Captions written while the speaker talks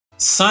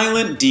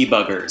Silent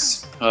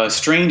Debuggers, a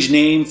strange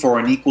name for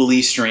an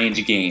equally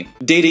strange game.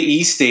 Data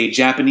East, a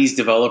Japanese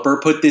developer,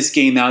 put this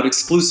game out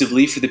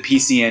exclusively for the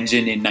PC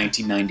Engine in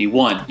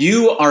 1991.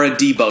 You are a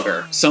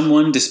debugger,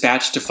 someone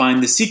dispatched to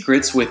find the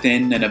secrets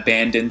within an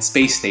abandoned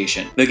space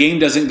station. The game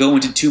doesn't go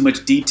into too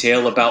much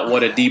detail about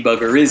what a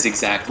debugger is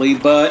exactly,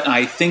 but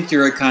I think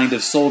you're a kind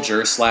of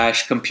soldier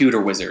 / computer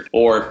wizard,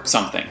 or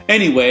something.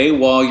 Anyway,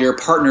 while your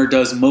partner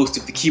does most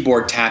of the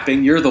keyboard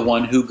tapping, you're the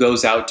one who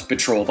goes out to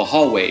patrol the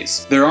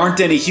hallways. There aren't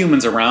any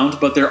humans around,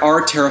 but there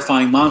are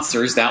terrifying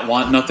monsters that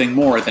want nothing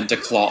more than to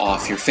claw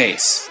off your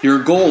face. Your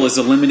goal is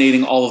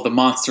eliminating all of the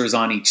monsters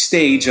on each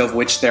stage, of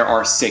which there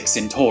are 6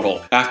 in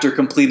total. After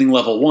completing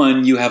level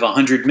 1, you have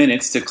 100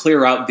 minutes to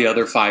clear out the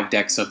other 5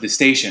 decks of the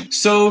station.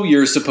 So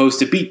you're supposed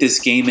to beat this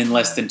game in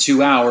less than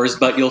 2 hours,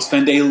 but you'll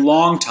spend a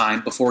long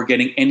time before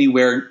getting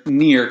anywhere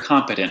near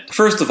competent.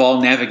 First of all,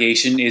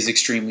 navigation is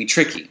extremely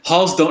tricky.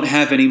 Halls don't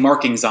have any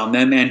markings on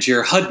them, and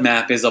your HUD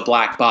map is a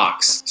black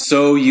box.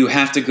 So you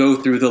have to go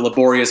through the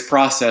laborious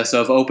process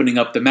of opening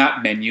up the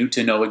map menu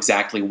to know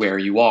exactly where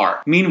you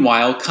are.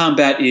 Meanwhile,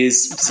 combat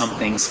is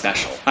something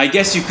special. I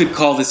guess you could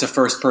call this a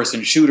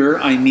first-person shooter.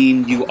 I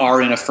mean, you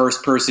are in a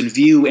first-person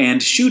view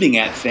and shooting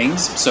at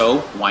things, so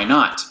why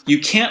not? You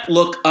can't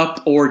look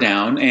up or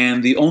down,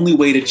 and the only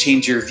way to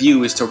change your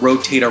view is to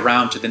rotate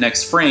around to the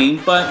next frame,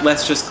 but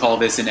let's just call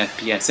this an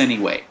FPS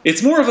anyway.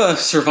 It's more of a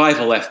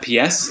survival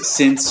FPS,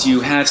 since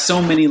you have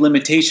so many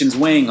limitations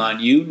weighing on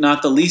you,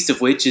 not the least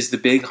of which is the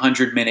big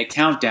 100-minute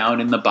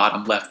countdown in the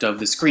bottom left of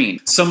the screen.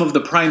 Some of the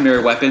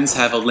primary weapons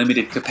have a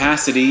limited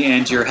capacity,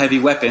 and your heavy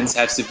weapons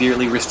have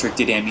severely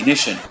restricted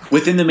ammunition.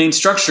 Within the main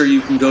structure,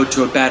 you can go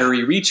to a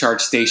battery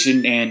recharge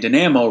station and an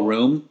ammo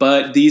room,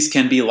 but these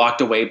can be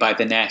locked away by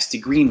the nasty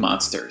green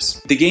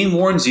monsters. The game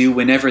warns you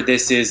whenever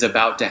this is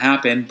about to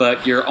happen,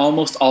 but you're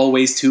almost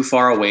always too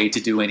far away to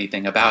do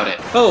anything about it.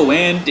 Oh,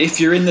 and if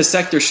you're in the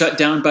sector shut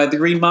down by the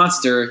green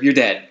monster, you're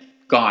dead.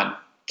 Gone.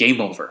 Game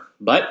over.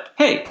 But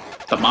hey,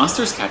 the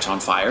monsters catch on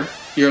fire.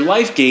 Your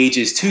life gauge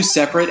is 2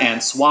 separate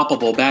and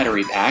swappable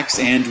battery packs,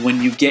 and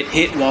when you get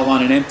hit while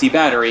on an empty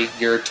battery,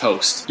 you're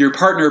toast. Your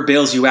partner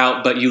bails you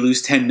out, but you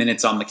lose 10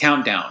 minutes on the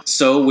countdown.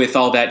 So with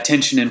all that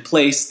tension in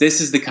place,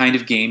 this is the kind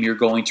of game you're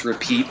going to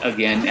repeat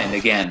again and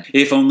again,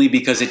 if only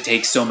because it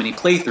takes so many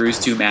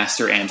playthroughs to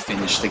master and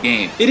finish the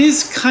game. It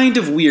is kind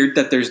of weird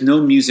that there's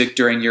no music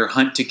during your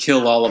hunt to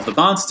kill all of the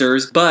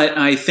monsters, but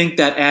I think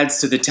that adds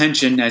to the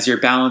tension as you're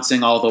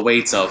balancing all the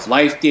weights of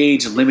life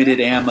gauge,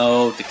 limited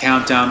ammo, the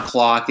countdown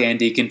clock,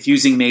 and a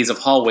confusing maze of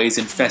hallways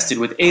infested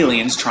with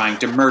aliens trying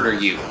to murder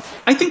you.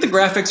 I think the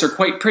graphics are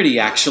quite pretty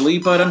actually,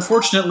 but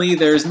unfortunately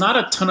there's not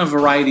a ton of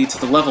variety to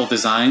the level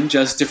design,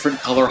 just different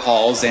color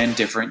halls and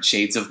different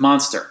shades of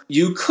monster.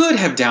 You could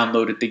have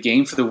downloaded the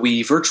game for the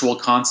Wii Virtual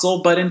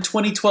Console, but in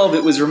 2012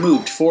 it was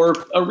removed for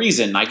a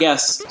reason, I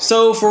guess.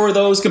 So for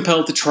those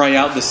compelled to try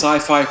out the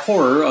sci-fi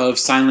horror of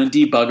Silent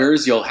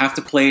Debuggers, you'll have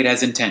to play it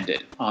as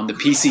intended, on the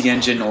PC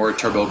Engine or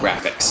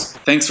Turbografx.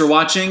 Thanks for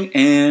watching,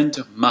 and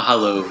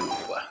mahalo!